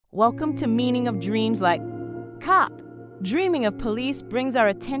Welcome to meaning of dreams like cop. Dreaming of police brings our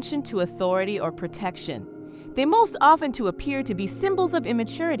attention to authority or protection. They most often appear to be symbols of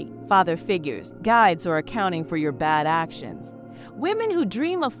immaturity, father figures, guides, or accounting for your bad actions. Women who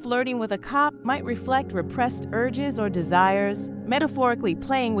dream of flirting with a cop might reflect repressed urges or desires, metaphorically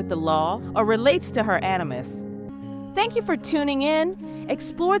playing with the law, or relates to her animus. Thank you for tuning in.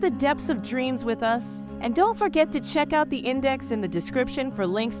 Explore the depths of dreams with us. And don't forget to check out the index in the description for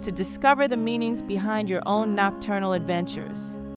links to discover the meanings behind your own nocturnal adventures.